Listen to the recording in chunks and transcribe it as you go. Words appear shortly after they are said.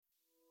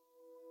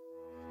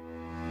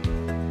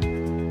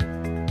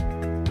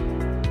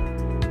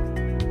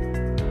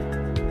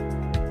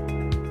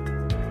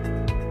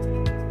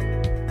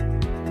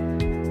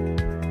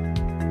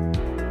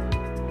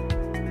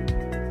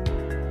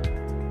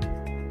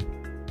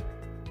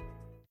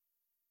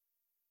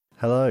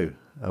Hello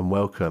and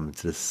welcome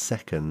to the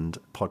second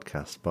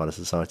podcast by the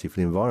Society for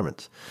the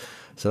Environment.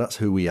 So that's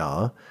who we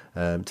are.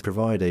 To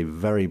provide a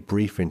very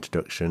brief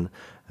introduction,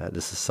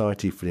 the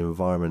Society for the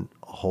Environment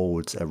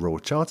holds a Royal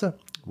Charter,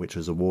 which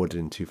was awarded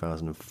in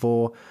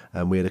 2004,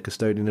 and we are the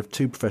custodian of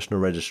two professional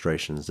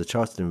registrations, the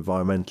Chartered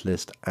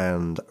Environmentalist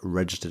and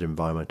Registered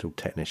Environmental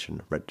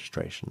Technician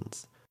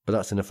registrations. But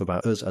that's enough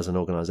about us as an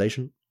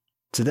organisation.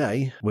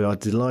 Today, we are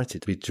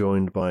delighted to be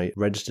joined by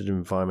Registered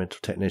Environmental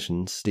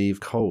Technician Steve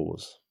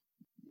Coles.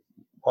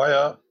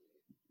 Hiya.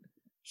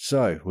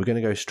 So, we're going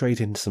to go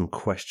straight into some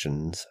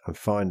questions and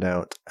find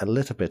out a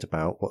little bit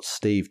about what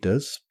Steve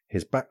does,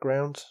 his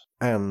background,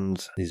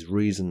 and his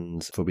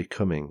reasons for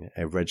becoming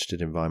a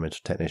registered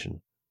environmental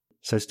technician.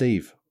 So,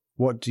 Steve,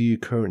 what do you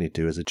currently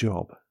do as a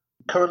job?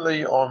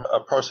 Currently, I'm a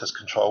process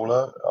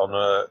controller on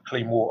a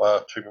clean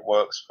water treatment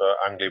works for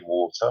Anglian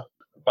Water.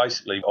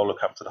 Basically, I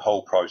look after the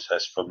whole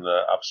process from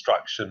the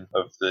abstraction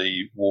of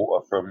the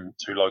water from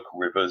two local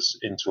rivers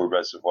into a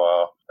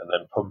reservoir and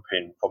then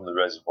pumping from the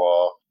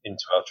reservoir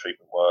into our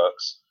treatment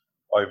works,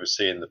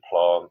 overseeing the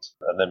plant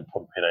and then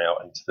pumping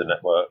out into the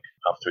network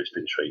after it's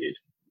been treated.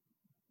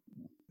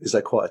 Is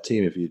there quite a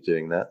team of you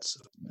doing that?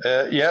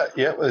 Yeah.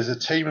 There's a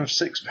team of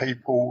 6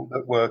 people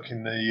that work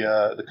in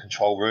the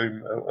control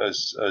room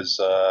as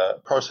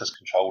process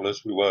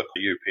controllers. We work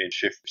on a European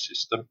shift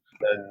system,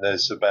 and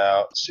there's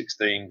about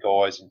 16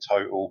 guys in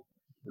total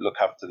that look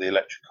after the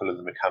electrical and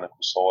the mechanical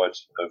side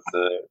of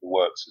the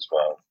works as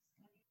well.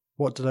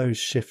 What do those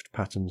shift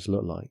patterns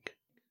look like?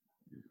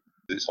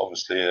 It's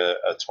obviously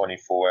a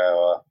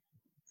 24-hour,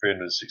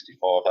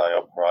 365-day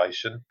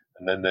operation.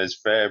 And then there's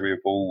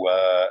variable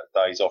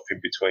days off in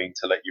between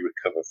to let you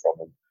recover from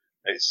them.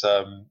 It's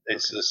a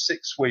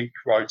 6-week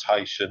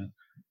rotation,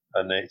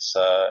 and it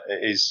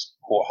is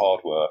quite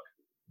hard work.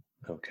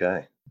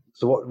 Okay.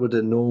 So what would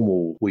a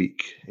normal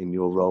week in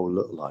your role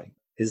look like?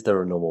 Is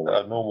there a normal week?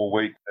 A normal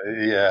week,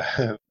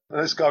 yeah.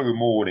 Let's go with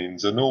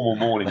mornings. A normal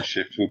morning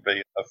shift would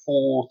be a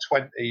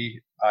 4:20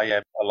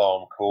 a.m.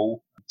 alarm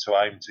call to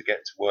aim to get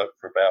to work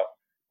for about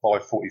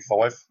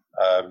 5:45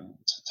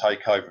 to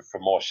take over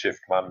from my shift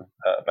man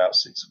at about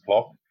 6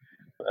 o'clock.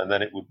 And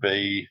then it would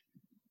be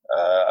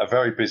a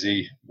very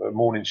busy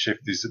morning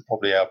shift is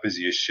probably our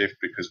busiest shift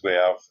because we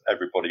have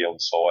everybody on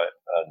site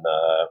and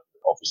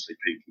obviously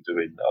people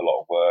doing a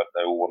lot of work.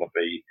 They all want to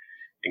be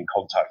in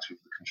contact with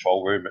the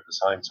control room at the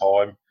same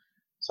time.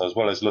 So as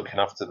well as looking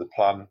after the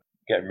plant,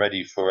 getting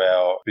ready for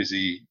our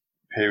busy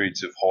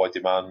periods of high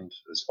demand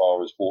as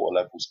far as water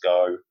levels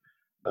go,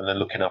 and then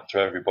looking after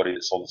everybody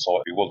that's on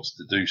site who wants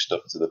to do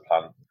stuff to the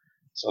plant.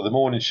 So the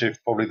morning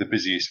shift, probably the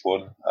busiest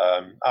one.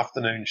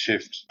 Afternoon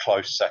shift,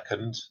 close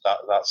second.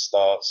 That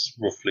starts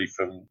roughly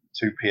from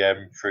 2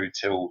 p.m. through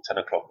till 10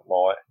 o'clock at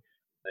night.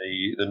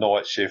 The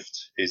night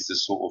shift is the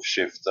sort of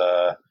shift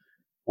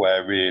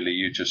where really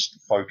you're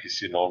just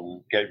focusing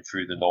on getting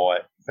through the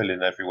night,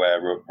 filling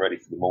everywhere up, ready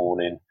for the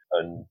morning,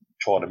 and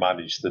trying to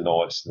manage the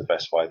nights in the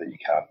best way that you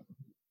can.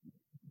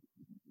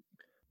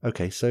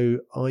 Okay, so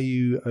are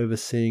you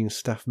overseeing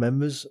staff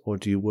members or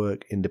do you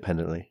work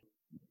independently?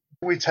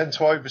 We tend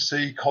to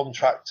oversee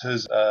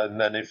contractors, and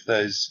then if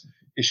there's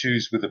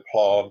issues with the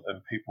plant and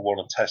people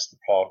want to test the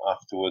plant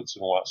afterwards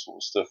and all that sort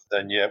of stuff,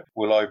 then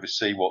we'll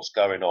oversee what's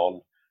going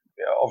on.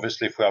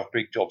 Obviously, if we have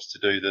big jobs to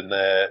do, then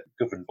they're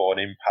governed by an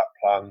impact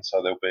plan,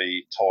 so there'll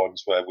be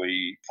times where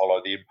we follow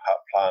the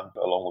impact plan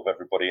along with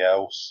everybody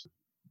else.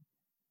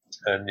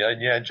 And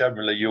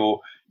generally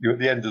you're at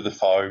the end of the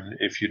phone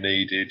if you're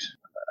needed.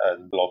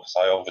 And like I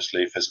say,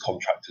 obviously, if there's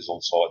contractors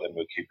on site, then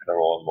we're keeping an eye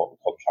on what the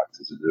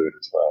contractors are doing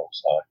as well.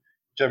 So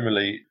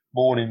generally,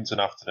 mornings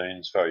and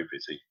afternoons, very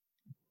busy.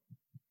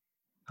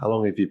 How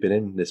long have you been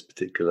in this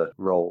particular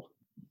role?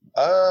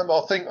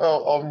 I think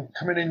I'm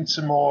coming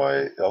into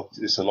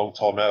it's a long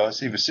time now.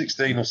 It's either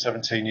 16 or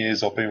 17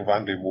 years I've been with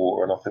Anglian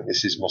Water, and I think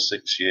this is my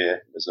 6th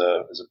year as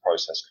a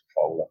process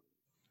controller.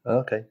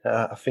 Okay.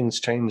 Have things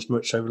changed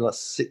much over the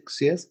last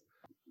 6 years?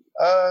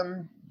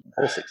 Or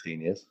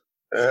 16 years?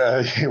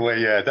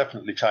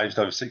 Definitely changed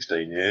over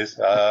 16 years.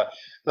 The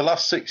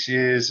last 6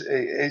 years,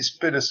 it's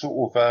been a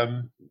sort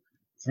of,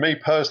 for me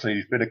personally,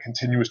 it's been a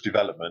continuous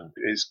development.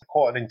 It's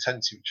quite an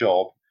intensive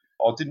job.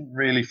 I didn't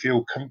really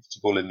feel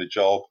comfortable in the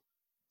job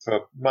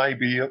for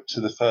maybe up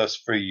to the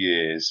first 3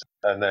 years.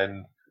 And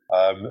then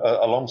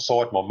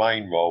alongside my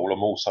main role,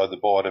 I'm also the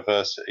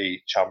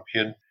biodiversity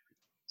champion.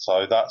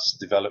 So that's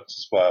developed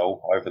as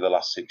well over the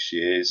last 6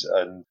 years.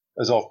 And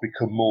as I've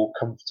become more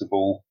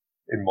comfortable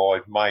in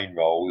my main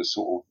role as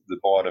sort of the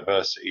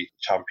biodiversity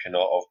champion,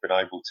 I've been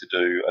able to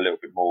do a little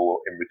bit more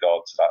in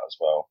regard to that as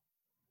well.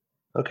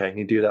 Okay,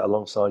 you do that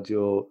alongside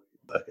your,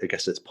 I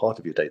guess it's part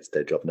of your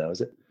day-to-day job now, is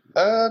it?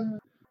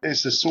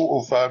 It's a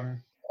sort of,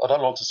 I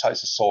don't like to say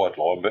it's a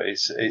sideline, but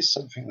it's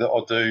something that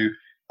I do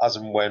as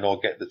and when I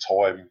get the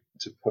time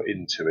to put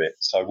into it.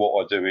 So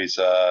what I do is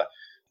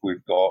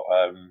we've got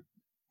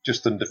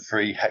just under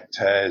 3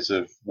 hectares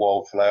of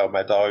wildflower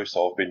meadow.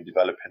 So I've been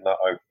developing that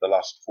over the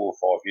last 4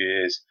 or 5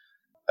 years.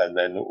 And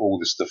then all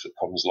the stuff that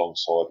comes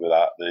alongside with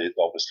that,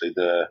 obviously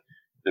the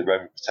the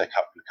Renprotect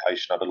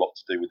application had a lot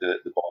to do with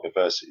the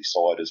biodiversity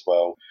side as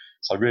well.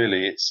 So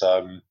really, it's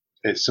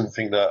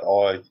something that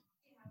I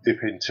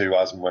dip into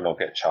as and when I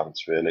get a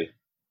chance, really.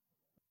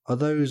 Are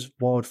those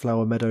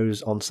wildflower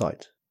meadows on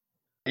site?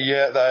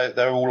 Yeah,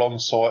 they're all on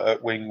site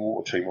at Wing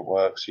Water Treatment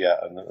Works. Yeah,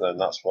 and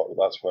that's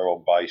where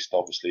I'm based,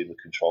 obviously in the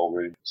control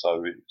room.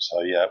 So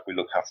yeah, we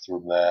look after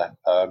them there.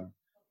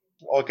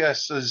 I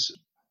guess as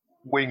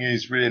Wing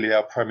is really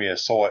our premier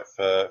site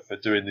for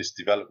doing this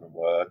development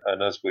work,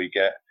 and as we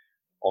get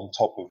on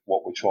top of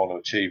what we're trying to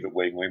achieve at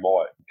Wing, we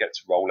might get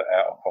to roll it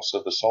out across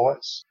other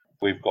sites.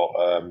 We've got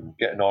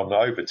getting on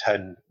over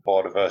 10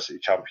 biodiversity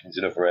champions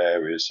in other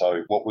areas.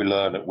 So what we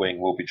learn at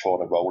Wing, we'll be trying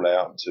to roll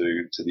out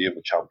to the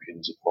other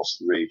champions across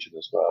the region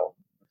as well.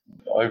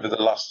 Over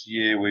the last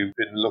year, we've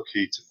been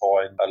lucky to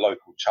find a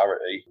local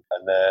charity,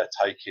 and they're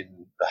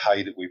taking the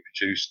hay that we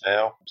produce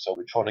now. So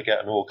we're trying to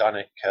get an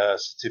organic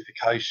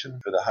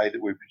certification for the hay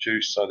that we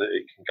produce so that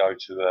it can go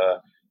to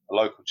a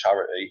local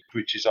charity,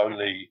 which is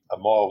only a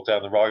mile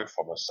down the road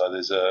from us. So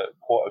there's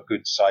quite a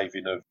good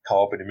saving of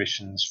carbon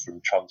emissions from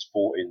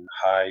transporting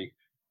hay.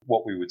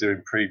 What we were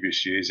doing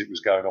previous years, it was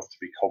going off to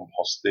be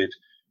composted,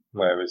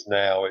 whereas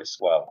now it's,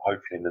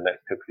 hopefully in the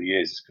next couple of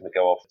years, it's going to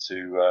go off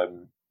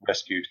to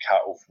rescued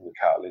cattle from the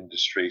cattle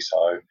industry.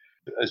 So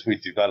as we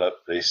develop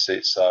this,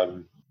 it's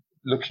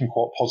looking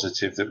quite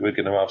positive that we're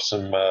going to have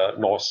some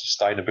nice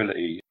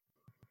sustainability.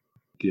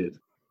 Good.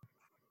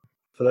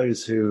 For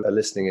those who are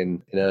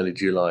listening in early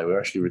July, we're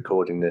actually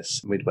recording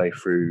this midway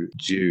through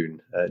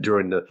June,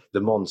 during the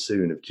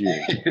monsoon of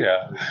June.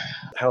 Yeah.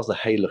 How's the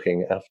hay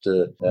looking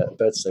after,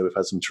 fair to say, we've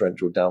had some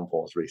torrential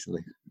downpours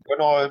recently?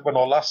 When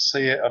I last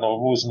see it, and I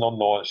wasn't on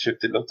night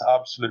shift, it looked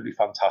absolutely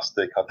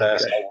fantastic. I dare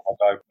say when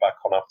I go back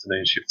on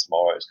afternoon shift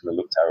tomorrow, it's going to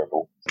look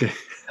terrible.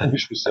 We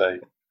shall see.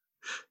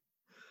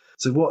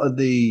 So what are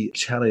the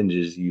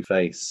challenges you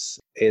face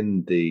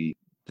in the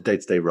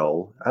day-to-day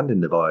role and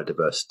in the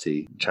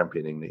biodiversity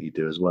championing that you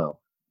do as well?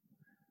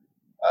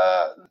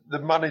 The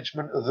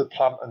management of the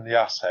plant and the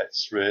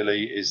assets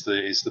really is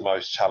the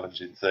most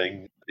challenging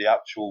thing. The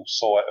actual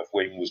site of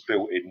Wing was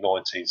built in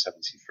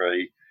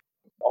 1973.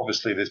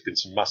 Obviously, there's been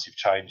some massive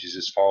changes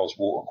as far as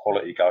water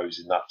quality goes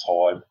in that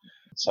time.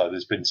 So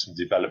there's been some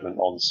development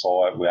on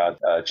site. We had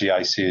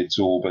GAC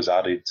absorbers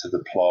added to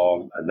the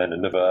plant, and then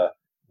another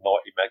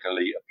 90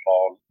 megalitre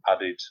plant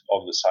added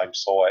on the same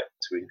site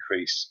to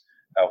increase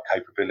our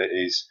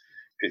capabilities.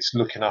 It's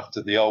looking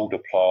after the older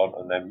plant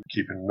and then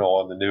keeping an eye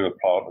on the newer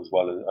plant as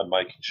well, and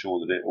making sure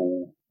that it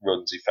all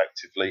runs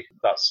effectively.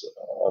 That's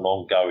an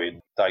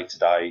ongoing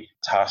day-to-day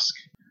task.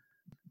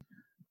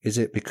 Is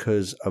it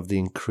because of the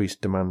increased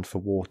demand for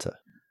water?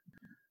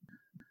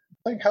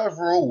 I think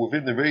overall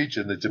within the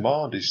region, the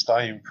demand is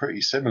staying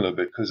pretty similar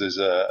because there's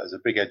a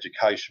big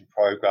education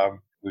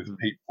program with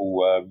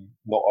people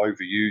not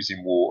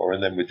overusing water,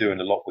 and then we're doing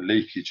a lot with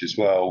leakage as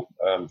well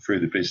through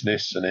the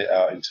business and it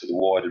out into the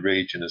wider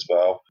region as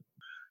well.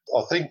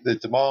 I think the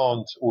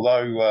demand,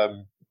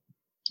 although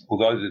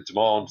the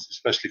demand,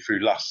 especially through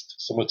last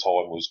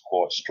summertime, was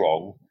quite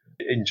strong,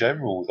 in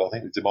general, I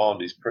think the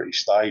demand is pretty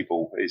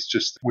stable. It's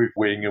just with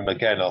Wing, and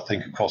again, I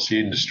think across the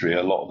industry,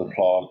 a lot of the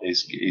plant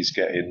is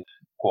getting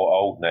quite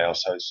old now,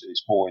 so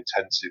it's more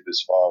intensive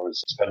as far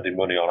as spending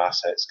money on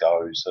assets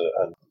goes,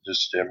 and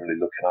just generally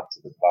looking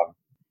after the plant.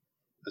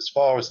 As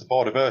far as the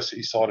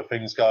biodiversity side of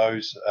things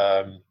goes,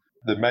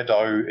 the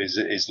meadow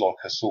is like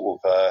a sort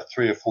of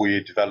 3 or 4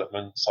 year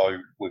development. So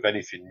with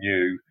anything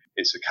new,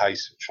 it's a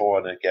case of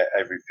trying to get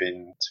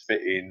everything to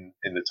fit in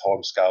the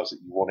timescales that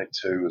you want it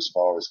to, as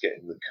far as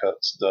getting the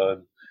cuts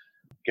done,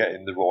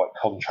 getting the right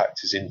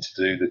contractors in to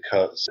do the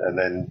cuts, and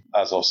then,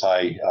 as I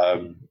say,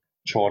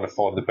 trying to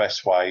find the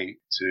best way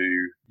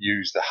to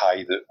use the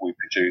hay that we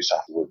produce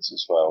afterwards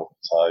as well.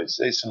 So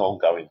it's an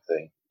ongoing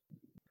thing.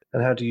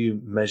 And how do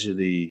you measure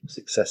the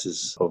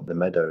successes of the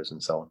meadows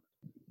and so on?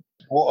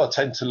 What I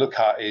tend to look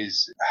at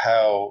is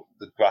how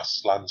the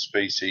grassland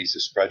species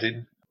are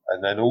spreading.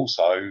 And then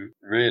also,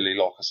 really,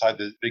 like I say,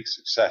 the big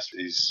success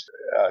is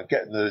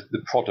getting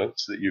the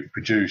product that you've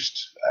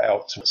produced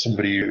out to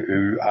somebody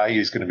who, A,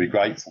 is going to be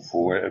grateful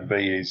for it, and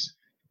B, is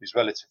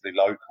relatively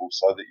local,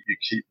 so that you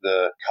keep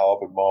the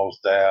carbon miles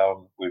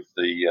down with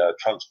the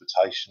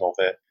transportation of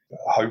it.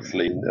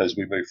 Hopefully, as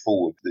we move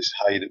forward, this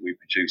hay that we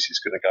produce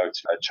is going to go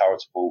to a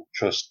charitable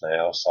trust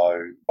now,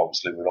 so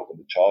obviously we're not going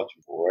to charge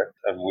them for it.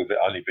 And with it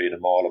only being a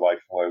mile away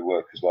from where we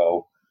work as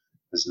well,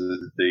 there's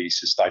the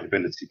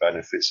sustainability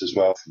benefits as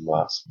well from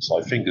that. So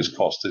fingers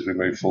crossed, as we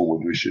move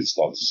forward, we should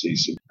start to see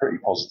some pretty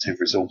positive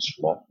results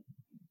from that.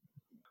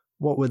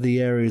 What were the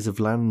areas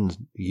of land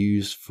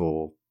used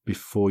for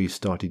before you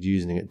started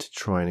using it to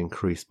try and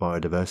increase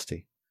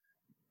biodiversity?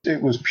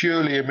 It was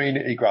purely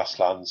amenity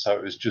grassland, so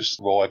it was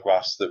just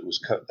ryegrass that was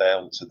cut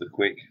down to the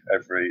quick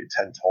every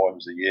 10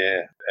 times a year,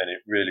 and it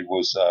really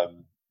was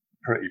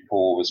pretty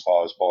poor as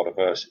far as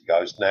biodiversity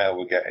goes. Now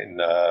we're getting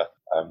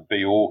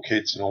bee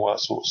orchids and all that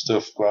sort of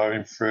stuff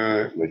growing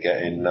through it. We're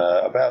getting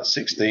about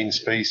 16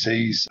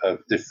 species of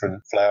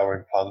different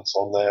flowering plants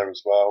on there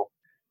as well.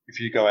 if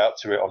you go out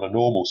to it on a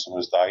normal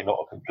summer's day, not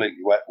a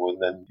completely wet one,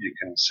 then you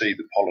can see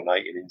the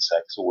pollinating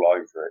insects all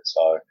over it.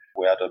 So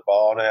we had a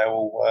barn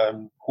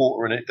owl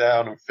watering it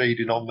down and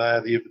feeding on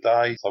there the other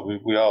day. So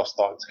we are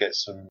starting to get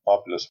some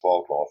fabulous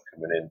wildlife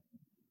coming in.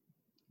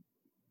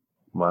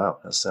 Wow,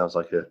 that sounds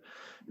like a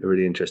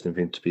really interesting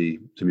thing to be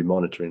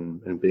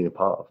monitoring and being a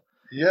part of.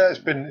 Yeah, it's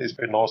been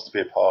nice to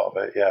be a part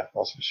of it. Yeah,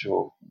 that's for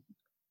sure.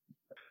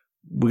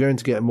 We're going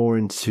to get more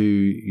into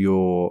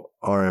your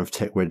RMF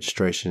Tech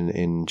registration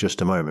in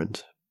just a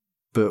moment,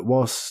 but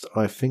whilst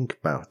I think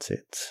about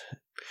it,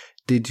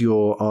 did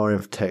your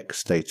RMF Tech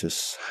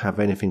status have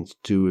anything to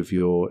do with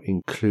your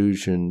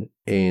inclusion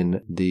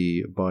in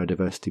the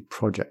biodiversity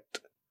project?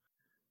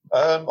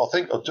 I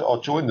think I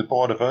joined the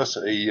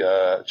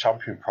biodiversity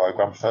champion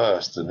program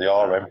first, and the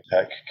RM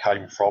Tech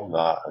came from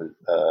that,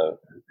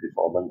 if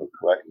I remember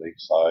correctly.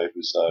 So it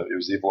was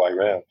the other way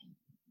around.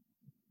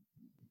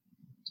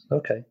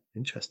 Okay,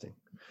 interesting.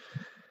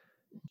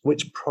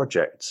 Which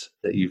project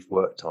that you've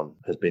worked on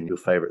has been your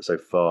favourite so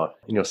far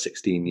in your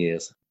 16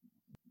 years?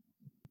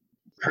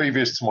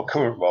 Previous to my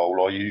current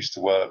role, I used to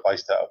work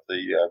based out of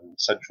the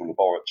central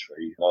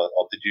laboratory.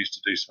 I did used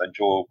to do some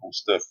enjoyable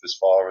stuff as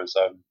far as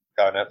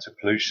going out to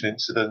pollution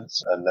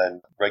incidents and then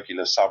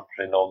regular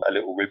sampling on a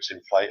little ribs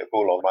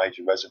inflatable on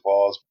major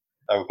reservoirs.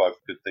 They were both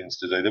good things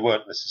to do. They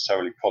weren't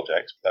necessarily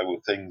projects, but they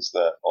were things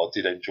that I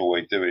did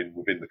enjoy doing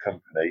within the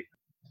company.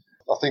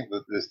 I think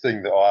that the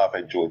thing that I have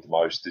enjoyed the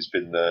most has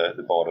been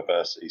the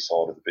biodiversity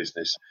side of the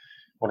business.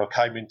 When I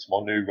came into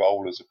my new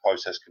role as a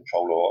process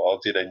controller, I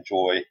did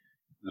enjoy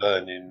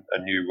learning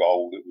a new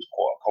role that was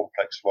quite a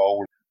complex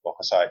role. Like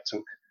I say, it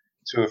took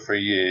 2 or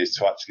 3 years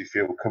to actually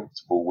feel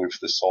comfortable with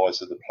the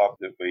size of the plant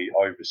that we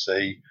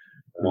oversee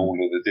and all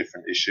of the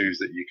different issues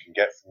that you can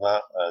get from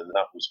that. And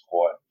that was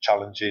quite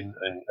challenging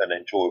and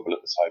enjoyable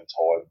at the same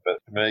time. But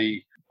for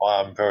me,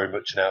 I am very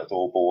much an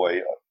outdoor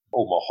boy.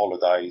 All my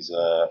holidays,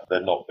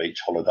 they're not beach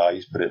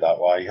holidays, put it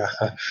that way.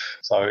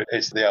 So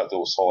it's the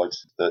outdoor side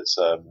that's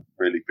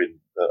really been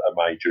a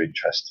major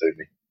interest to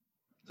me.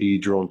 Are you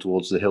drawn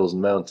towards the hills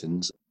and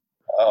mountains?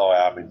 Oh,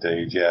 I am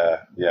indeed,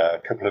 yeah. A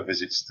couple of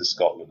visits to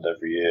Scotland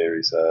every year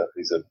is a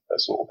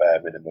sort of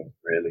bare minimum,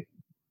 really.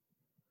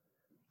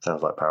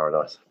 Sounds like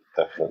paradise.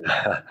 Definitely.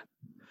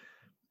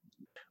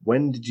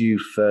 When did you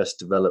first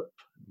develop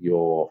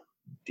your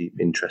deep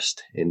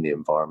interest in the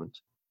environment?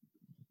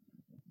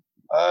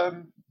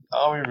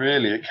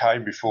 Really, it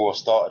came before I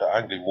started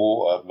at Angling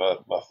Water.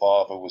 My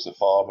father was a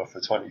farmer for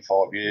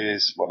 25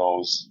 years. When I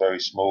was very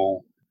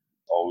small,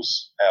 I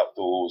was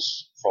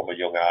outdoors from a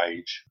young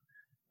age.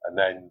 And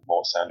then,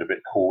 might sound a bit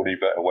corny,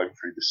 but I went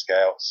through the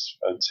Scouts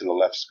until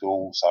I left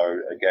school. So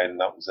again,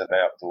 that was an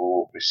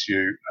outdoor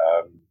pursuit.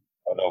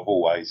 And I've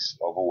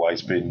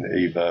always been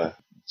either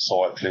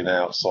cycling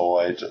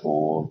outside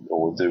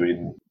or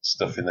doing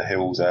stuff in the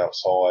hills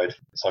outside.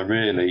 So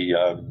really,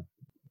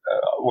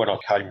 when I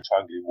came to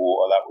Angling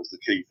Water, that was the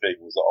key thing,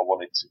 was that I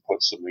wanted to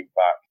put something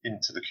back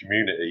into the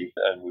community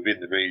and within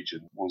the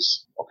region.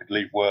 Was I could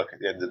leave work at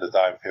the end of the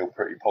day and feel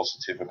pretty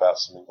positive about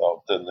something that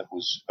I've done that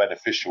was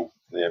beneficial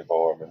for the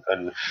environment.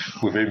 And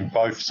within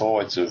both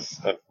sides of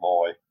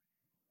my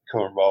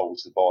current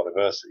roles, the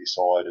biodiversity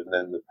side and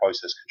then the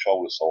process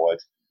controller side,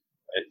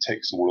 it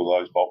ticks all of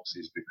those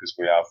boxes because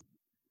we have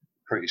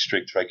pretty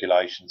strict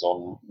regulations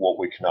on what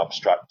we can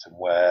abstract and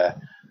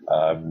where.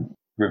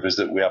 Rivers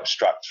that we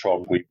abstract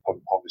from, we put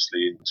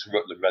obviously into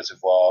Rutland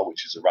Reservoir,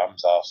 which is a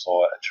Ramsar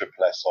site, a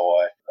Triple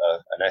SI,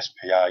 an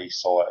SPA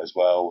site as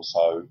well.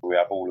 So we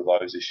have all of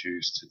those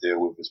issues to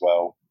deal with as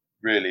well.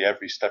 Really,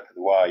 every step of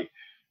the way,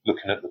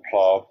 looking at the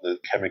plant, the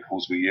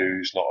chemicals we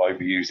use, not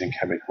overusing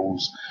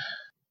chemicals,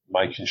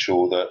 making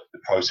sure that the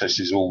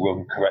processes all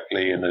run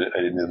correctly and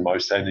in the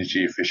most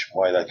energy efficient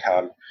way they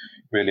can.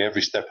 Really,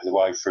 every step of the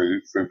way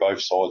through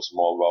both sides of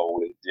my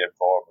role, the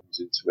environment is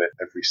into it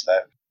every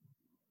step.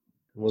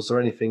 Was there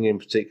anything in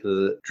particular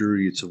that drew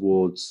you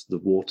towards the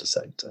water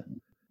sector?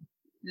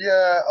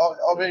 Yeah,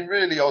 I mean,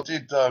 really, I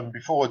did,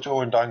 before I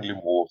joined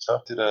Angling Water,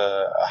 did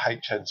a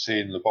HNC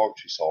in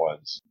laboratory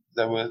science.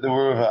 There were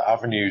other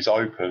avenues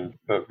open,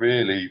 but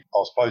really,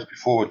 I suppose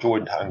before I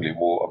joined Angling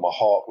Water, my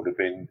heart would have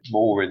been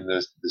more in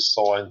the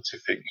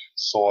scientific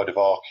side of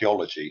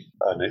archaeology.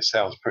 And it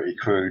sounds pretty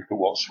crude, but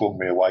what swung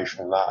me away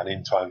from that and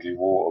into Angling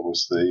Water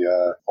was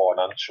the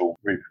financial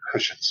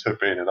repercussions of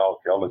being an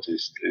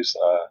archaeologist.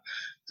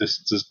 This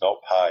does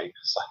not pay.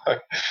 So,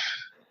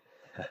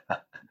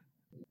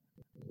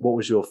 what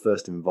was your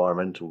first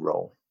environmental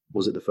role?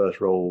 Was it the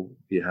first role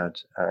you had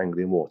at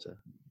Angling Water?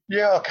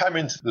 Yeah, I came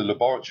into the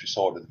laboratory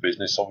side of the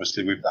business,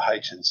 obviously with the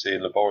HNC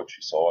in laboratory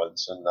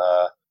science, and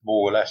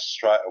more or less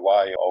straight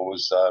away, I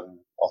was,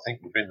 I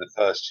think within the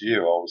first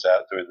year, I was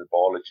out doing the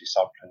biology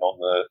sampling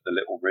on the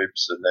little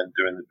ribs and then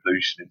doing the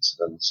pollution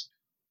incidents.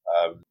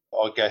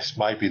 I guess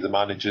maybe the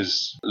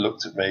managers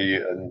looked at me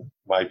and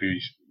maybe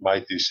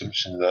made the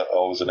assumption that I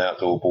was an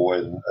outdoor boy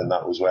and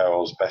that was where I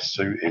was best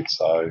suited.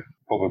 So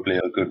probably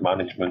a good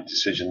management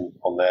decision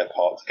on their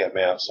part to get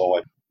me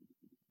outside.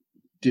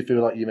 Do you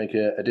feel like you make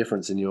a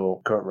difference in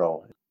your current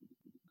role?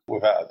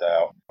 Without a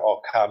doubt. I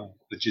can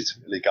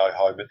legitimately go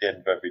home at the end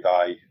of every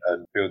day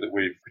and feel that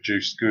we've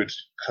produced good,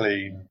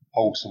 clean,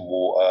 wholesome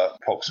water,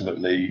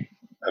 approximately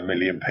 1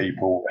 million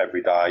people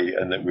every day,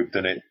 and that we've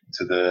done it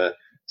to the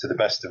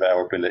best of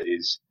our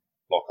abilities.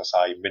 Like I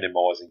say,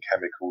 minimising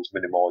chemicals,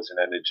 minimising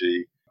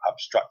energy,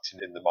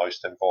 abstracting in the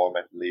most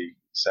environmentally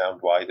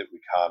sound way that we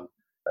can.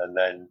 And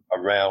then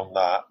around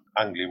that,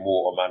 Anglian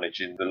Water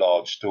managing the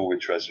large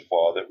storage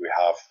reservoir that we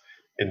have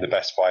in the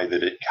best way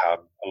that it can,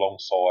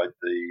 alongside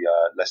the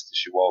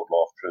Leicestershire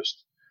Wildlife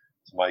Trust,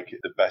 to make it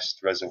the best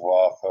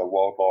reservoir for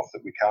wildlife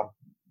that we can.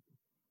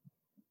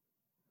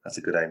 That's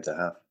a good aim to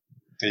have.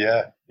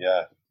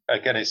 Yeah.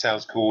 Again, it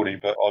sounds corny,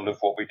 but I love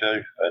what we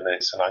do, and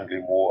it's an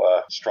Anglian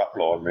Water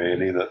strapline,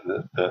 really, that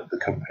the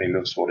company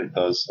loves what it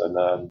does, and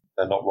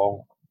they're not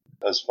wrong.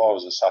 As far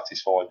as a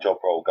satisfying job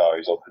role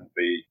goes, I couldn't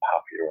be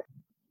happier.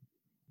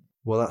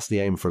 Well, that's the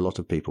aim for a lot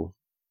of people.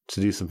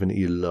 To do something that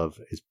you love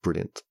is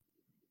brilliant.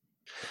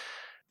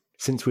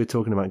 Since we're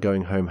talking about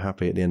going home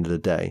happy at the end of the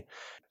day,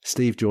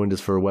 Steve joined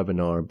us for a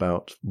webinar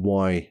about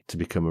why to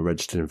become a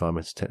registered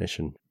environmental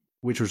technician,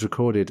 which was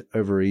recorded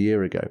over a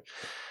year ago.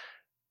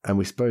 And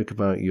we spoke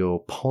about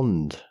your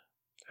pond.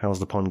 How's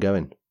the pond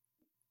going?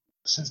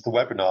 Since the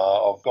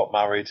webinar, I've got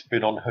married,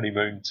 been on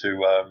honeymoon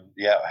to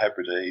the Outer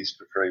Hebrides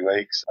for 3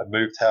 weeks, and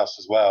moved house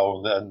as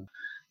well. And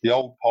the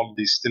old pond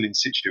is still in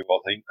situ, I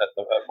think, at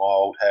my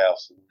old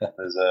house. And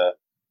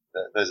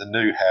there's a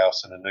new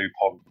house and a new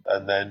pond,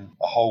 and then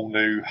a whole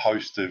new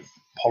host of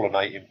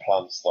pollinating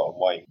plants that I'm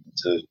waiting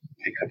to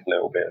pick up a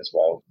little bit as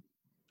well.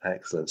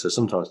 Excellent. So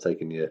sometimes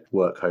taking your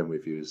work home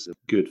with you is a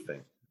good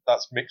thing.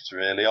 That's mixed,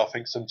 really. I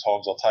think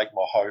sometimes I'll take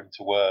my home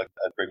to work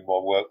and bring my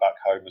work back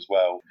home as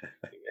well.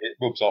 It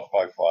rubs off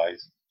both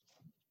ways.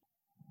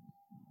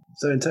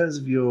 So in terms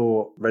of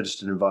your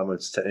registered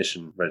environmental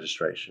technician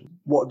registration,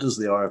 what does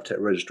the RFTech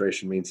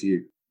registration mean to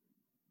you?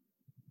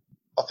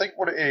 I think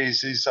what it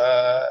is it's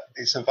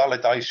a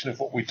validation of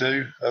what we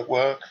do at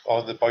work,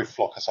 either both,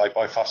 like I say,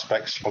 both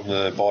aspects from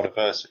the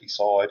biodiversity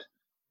side,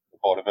 the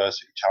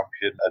biodiversity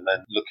champion, and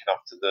then looking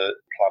after the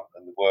plant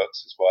and the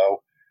works as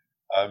well.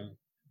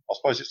 I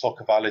suppose it's like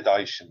a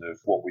validation of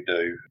what we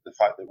do, the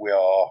fact that we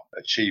are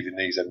achieving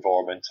these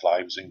environmental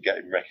aims and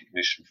getting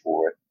recognition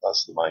for it.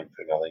 That's the main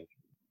thing, I think.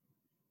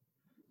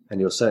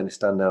 And you'll certainly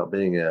stand out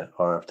being a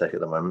RFTech at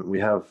the moment. We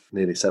have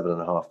nearly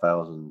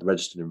 7,500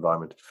 registered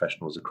environmental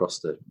professionals across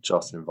the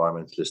Chartered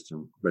Environmentalist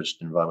and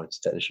Registered Environmental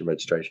Technician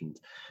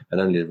registrations,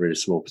 and only a really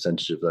small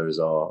percentage of those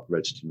are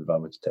registered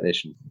environmental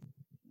technicians.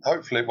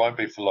 Hopefully it won't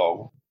be for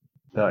long.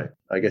 No,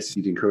 I guess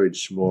you'd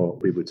encourage more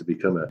people to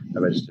become a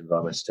registered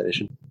environmental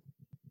technician.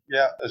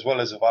 Yeah, as well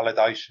as a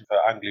validation for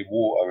Anglian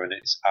Water and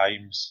its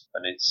aims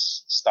and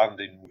its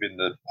standing within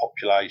the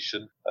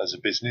population as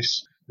a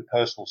business. The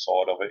personal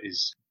side of it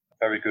is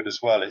very good as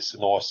well. It's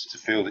nice to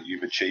feel that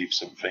you've achieved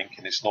something,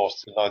 and it's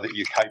nice to know that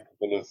you're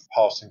capable of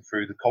passing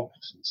through the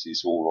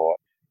competencies all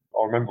right.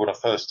 I remember when I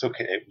first took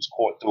it, it was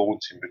quite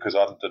daunting because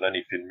I hadn't done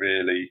anything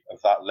really of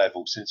that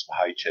level since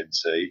my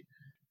HNC.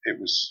 It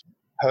was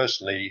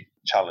personally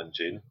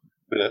challenging,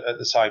 but at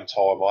the same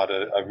time, I had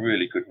a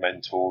really good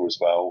mentor as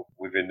well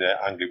within the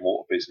Anglian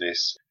Water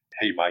business.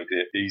 He made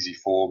it easy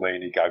for me,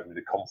 and he gave me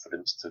the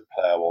confidence to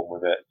plough on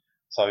with it.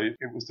 So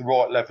it was the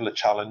right level of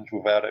challenge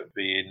without it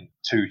being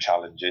too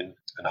challenging.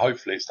 And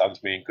hopefully it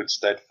stands me in good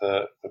stead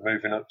for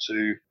moving up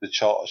to the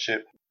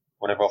chartership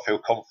whenever I feel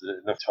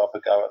confident enough to have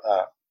a go at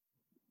that.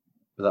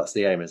 But that's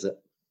the aim, is it?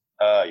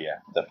 Yeah,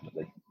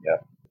 definitely. Yeah.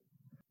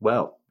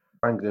 Well,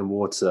 Anglian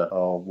Water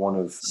are one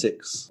of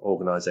 6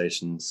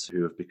 organisations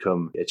who have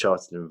become a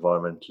Chartered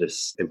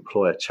Environmentalist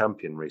Employer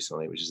Champion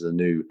recently, which is a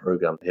new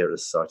programme here at the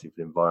Society for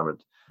the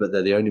Environment. But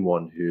they're the only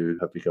one who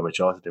have become a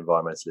Chartered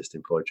Environmentalist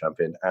Employer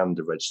Champion and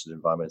a Registered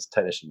Environmental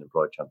Technician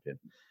Employer Champion.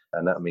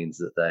 And that means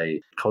that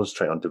they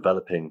concentrate on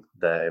developing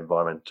their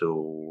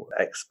environmental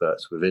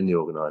experts within the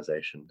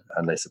organisation,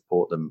 and they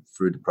support them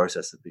through the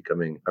process of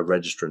becoming a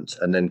registrant,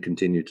 and then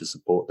continue to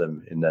support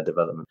them in their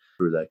development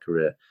through their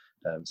career.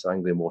 So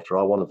Anglian Water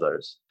are one of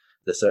those.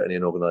 They're certainly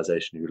an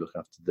organisation who look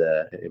after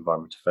their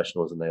environmental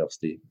professionals, and they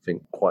obviously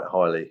think quite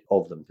highly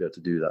of them to be able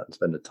to do that and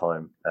spend the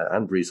time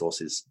and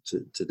resources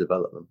to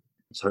develop them.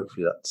 So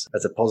hopefully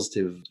that's a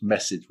positive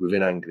message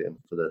within Anglian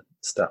for the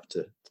staff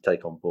to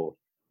take on board.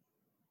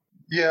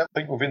 Yeah, I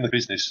think within the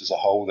business as a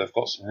whole, they've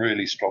got some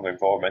really strong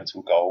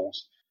environmental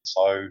goals.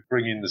 So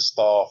bringing the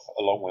staff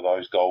along with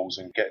those goals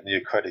and getting the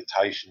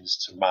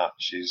accreditations to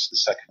match is the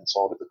second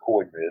side of the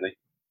coin, really.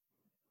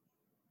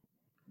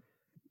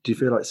 Do you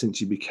feel like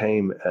since you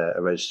became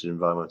a registered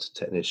environmental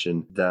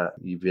technician that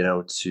you've been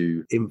able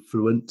to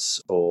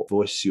influence or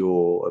voice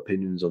your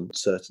opinions on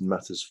certain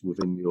matters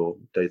within your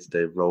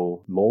day-to-day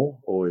role more,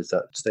 or is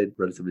that stayed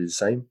relatively the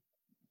same?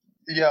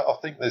 Yeah, I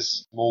think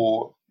there's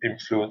more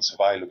influence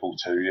available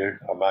to you.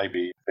 I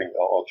maybe think that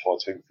I'll try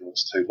to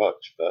influence too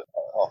much, but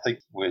I think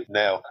we're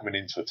now coming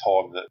into a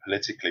time that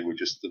politically we're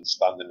just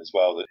understanding as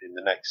well that in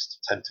the next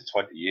 10 to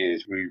 20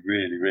 years, we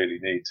really, really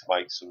need to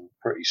make some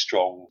pretty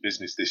strong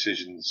business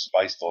decisions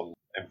based on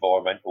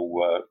environmental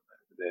work,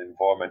 the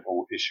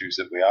environmental issues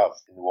that we have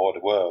in the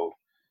wider world.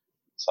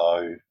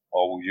 So I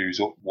will use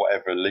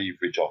whatever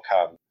leverage I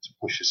can to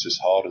push us as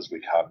hard as we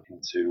can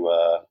into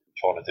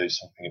trying to do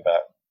something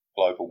about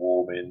global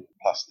warming,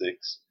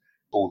 plastics,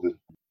 all the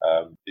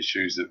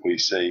issues that we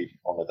see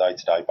on a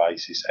day-to-day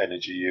basis,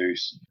 energy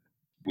use.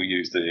 We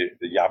use the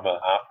Yammer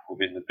app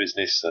within the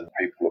business, and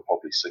people are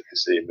probably sick of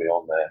seeing me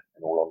on there,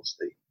 in all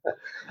honesty.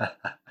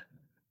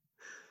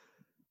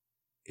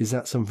 Is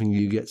that something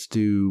you get to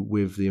do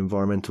with the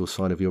environmental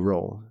side of your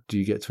role? Do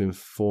you get to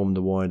inform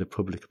the wider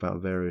public about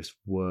various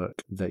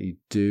work that you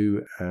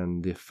do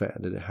and the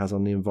effect that it has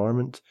on the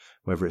environment,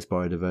 whether it's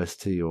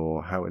biodiversity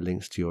or how it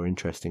links to your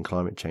interest in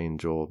climate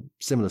change or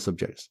similar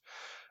subjects?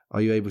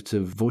 Are you able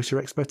to voice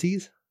your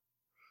expertise?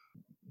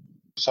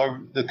 So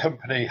the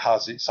company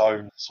has its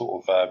own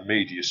sort of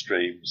media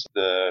streams.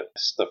 The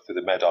stuff with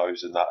the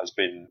meadows and that has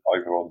been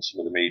over on some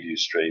of the media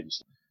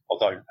streams. I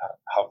don't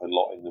have a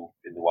lot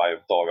in the way of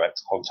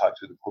direct contact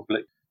with the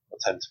public. I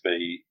tend to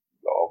be,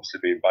 obviously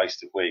being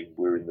based at Wing,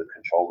 we're in the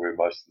control room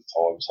most of the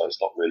time, so it's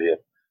not really a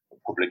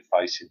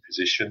public-facing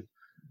position.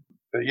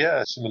 But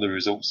yeah, some of the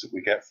results that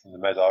we get from the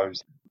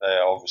meadows,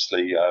 they're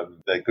obviously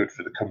they're good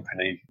for the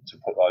company to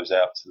put those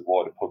out to the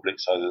wider public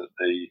so that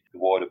the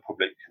wider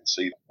public can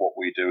see what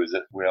we do, is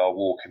that we are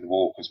walking the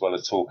walk as well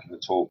as talking the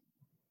talk.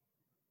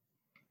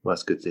 Well,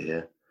 that's good to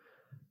hear.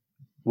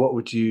 What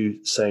would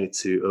you say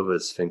to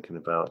others thinking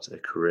about a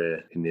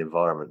career in the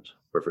environment,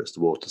 whether it's the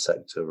water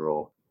sector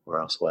or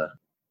elsewhere?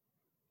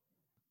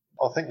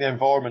 I think the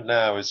environment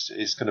now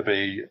is going to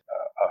be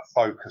a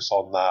focus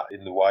on that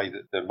in the way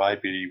that there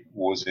maybe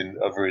was in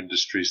other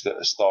industries that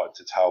are starting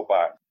to tail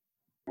back.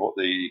 What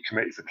the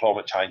Committee for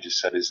Climate Change has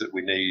said is that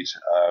we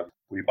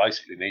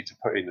basically need to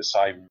put in the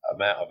same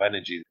amount of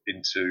energy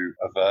into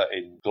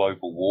averting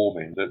global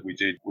warming that we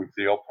did with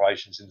the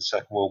operations in the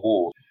Second World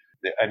War.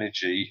 The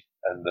energy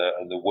and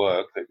the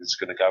work that is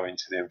going to go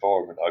into the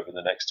environment over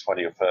the next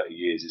 20 or 30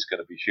 years is going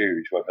to be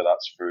huge, whether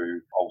that's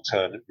through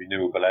alternate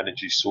renewable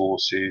energy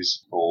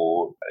sources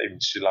or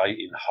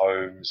insulating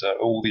homes,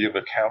 all the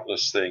other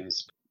countless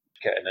things.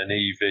 Getting an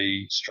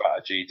EV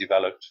strategy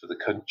developed for the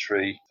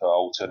country, for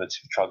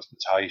alternative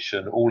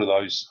transportation, all of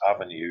those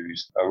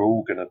avenues are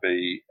all going to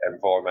be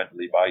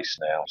environmentally based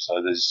now.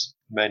 So there's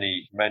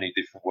many, many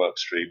different work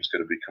streams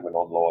going to be coming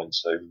online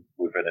soon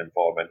with an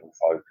environmental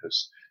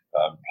focus.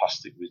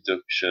 Plastic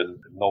reduction,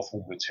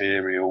 novel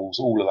materials,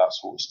 all of that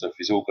sort of stuff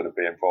is all going to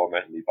be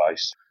environmentally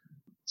based.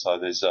 So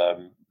there's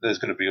going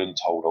to be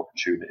untold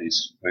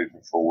opportunities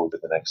moving forward in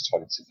the next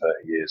 20 to 30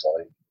 years, I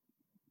think.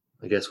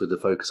 I guess with the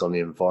focus on the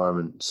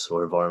environment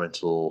or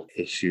environmental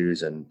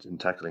issues and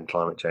tackling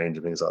climate change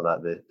and things like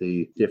that,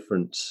 the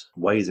different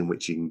ways in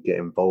which you can get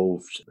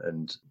involved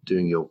and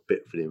doing your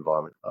bit for the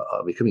environment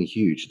are becoming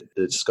huge.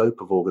 The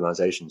scope of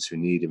organisations who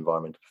need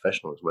environmental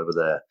professionals, whether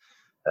they're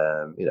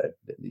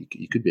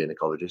you could be an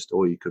ecologist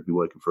or you could be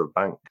working for a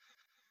bank.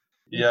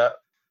 Yeah,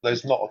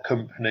 there's not a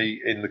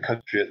company in the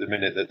country at the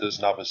minute that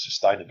doesn't have a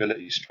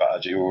sustainability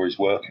strategy or is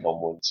working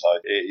on one. So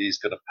it is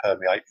going to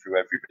permeate through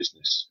every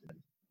business.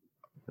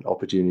 An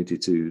opportunity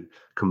to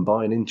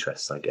combine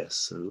interests, I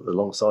guess,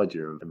 alongside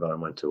your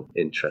environmental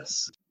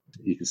interests.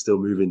 You can still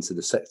move into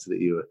the sector that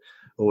you were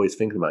always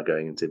thinking about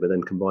going into, but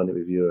then combine it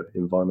with your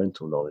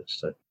environmental knowledge.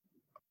 So,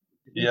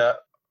 yeah.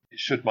 It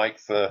should make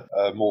for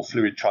a more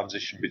fluid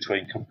transition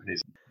between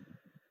companies.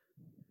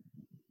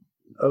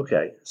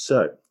 Okay,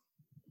 so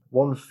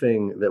one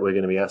thing that we're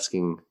going to be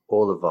asking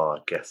all of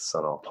our guests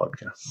on our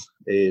podcast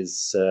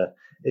is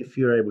if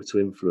you're able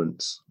to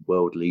influence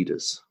world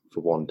leaders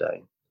for one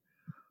day,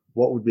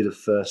 what would be the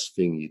first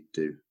thing you'd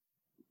do?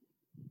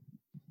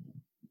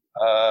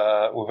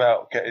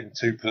 Without getting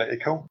too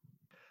political?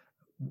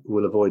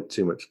 We'll avoid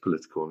too much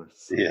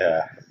politicalness.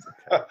 Yeah.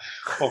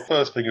 Well,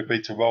 first thing would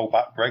be to roll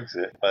back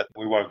Brexit, but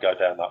we won't go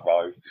down that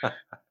road.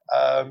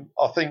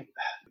 I think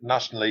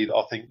nationally,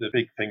 the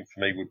big thing for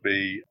me would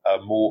be a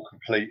more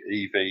complete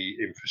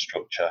EV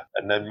infrastructure,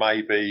 and then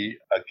maybe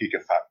a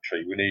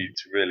gigafactory. We need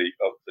to really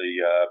up the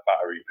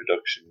battery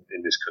production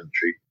in this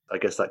country. I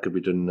guess that could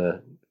be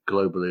done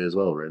globally as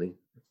well, really.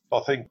 I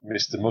think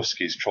Mr.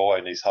 Musk is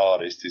trying his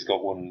hardest. He's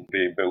got one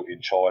being built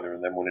in China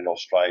and then one in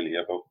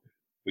Australia, but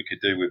we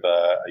could do with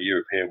a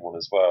European one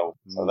as well.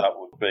 So that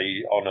would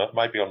be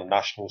maybe on a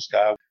national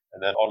scale,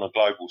 and then on a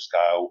global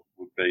scale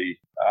would be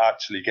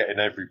actually getting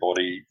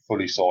everybody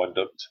fully signed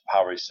up to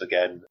Paris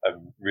again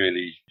and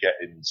really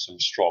getting some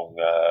strong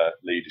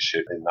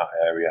leadership in that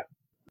area.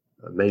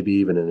 Maybe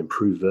even an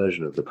improved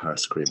version of the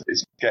Paris Agreement.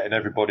 It's getting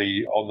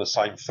everybody on the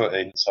same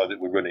footing so that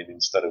we're running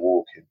instead of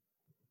walking.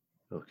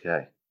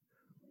 Okay.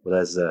 Well,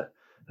 there's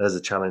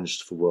a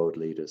challenge for world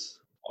leaders.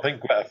 I think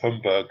Greta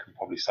Thunberg can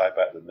probably say it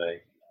better than me.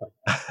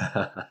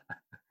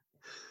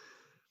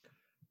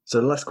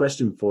 So the last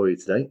question for you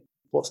today,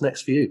 what's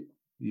next for you?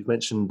 You've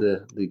mentioned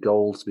the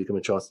goal to become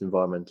a chartered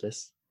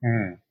environmentalist.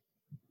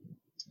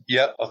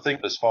 Yeah, I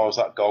think as far as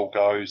that goal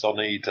goes,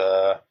 we need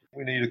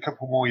a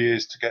couple more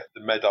years to get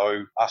the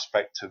meadow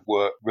aspect of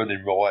work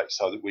running right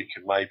so that we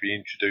can maybe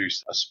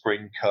introduce a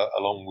spring cut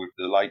along with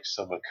the late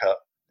summer cut.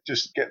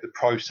 just get the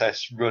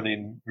process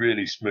running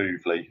really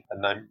smoothly,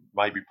 and then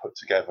maybe put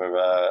together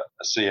a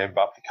CM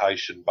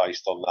application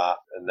based on that,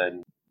 and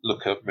then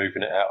look at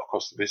moving it out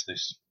across the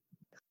business.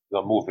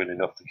 I'm more than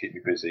enough to keep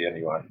me busy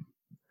anyway.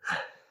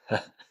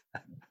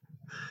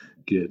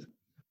 Good.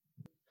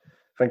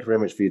 Thank you very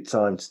much for your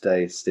time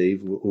today,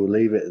 Steve. We'll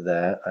leave it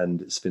there,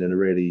 and it's been a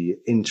really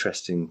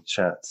interesting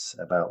chat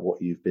about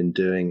what you've been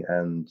doing,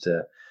 and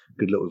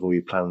good luck with all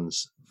your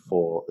plans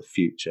for the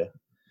future.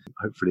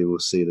 Hopefully we'll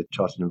see the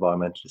Chartered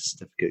Environmentalist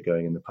certificate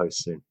going in the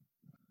post soon.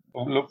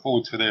 We'll look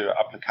forward to the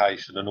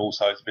application, and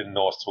also it's been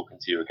nice talking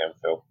to you again,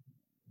 Phil.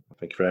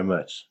 Thank you very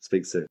much.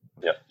 Speak soon.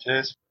 Yeah,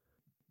 cheers.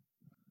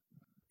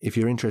 If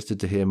you're interested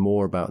to hear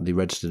more about the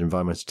Registered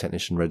Environmental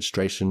Technician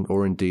registration,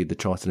 or indeed the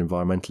Chartered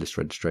Environmentalist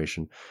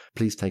registration,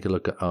 please take a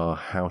look at our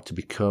How to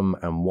Become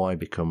and Why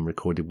Become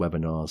recorded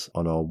webinars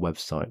on our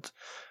website,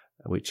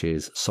 which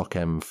is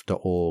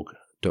socenv.org.uk.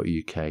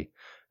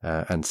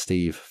 And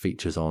Steve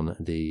features on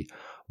the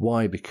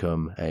Why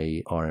Become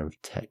a RM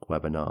Tech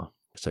webinar.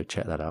 So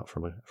check that out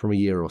from a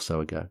year or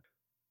so ago.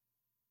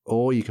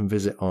 Or you can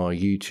visit our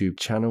YouTube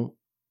channel.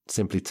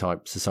 Simply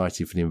type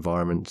Society for the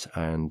Environment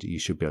and you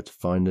should be able to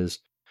find us.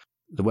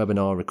 The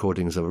webinar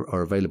recordings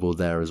are available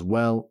there as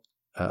well,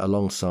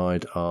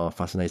 alongside our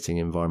fascinating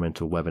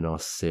environmental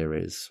webinar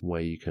series, where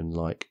you can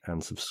like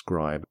and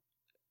subscribe.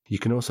 You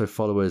can also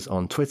follow us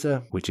on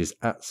Twitter, which is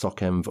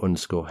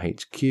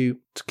 @socenv_HQ,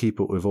 to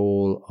keep up with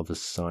all of the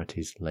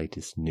Society's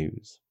latest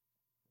news.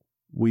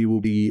 We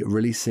will be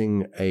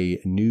releasing a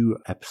new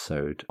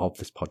episode of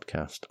this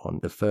podcast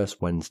on the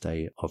first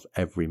Wednesday of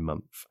every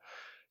month.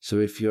 So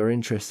if you're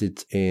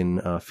interested in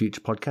our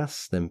future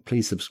podcasts, then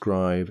please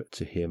subscribe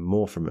to hear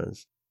more from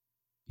us.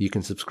 You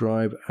can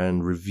subscribe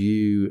and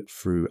review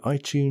through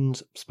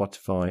iTunes,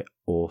 Spotify,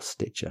 or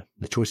Stitcher.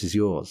 The choice is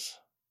yours.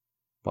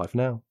 Bye for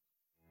now.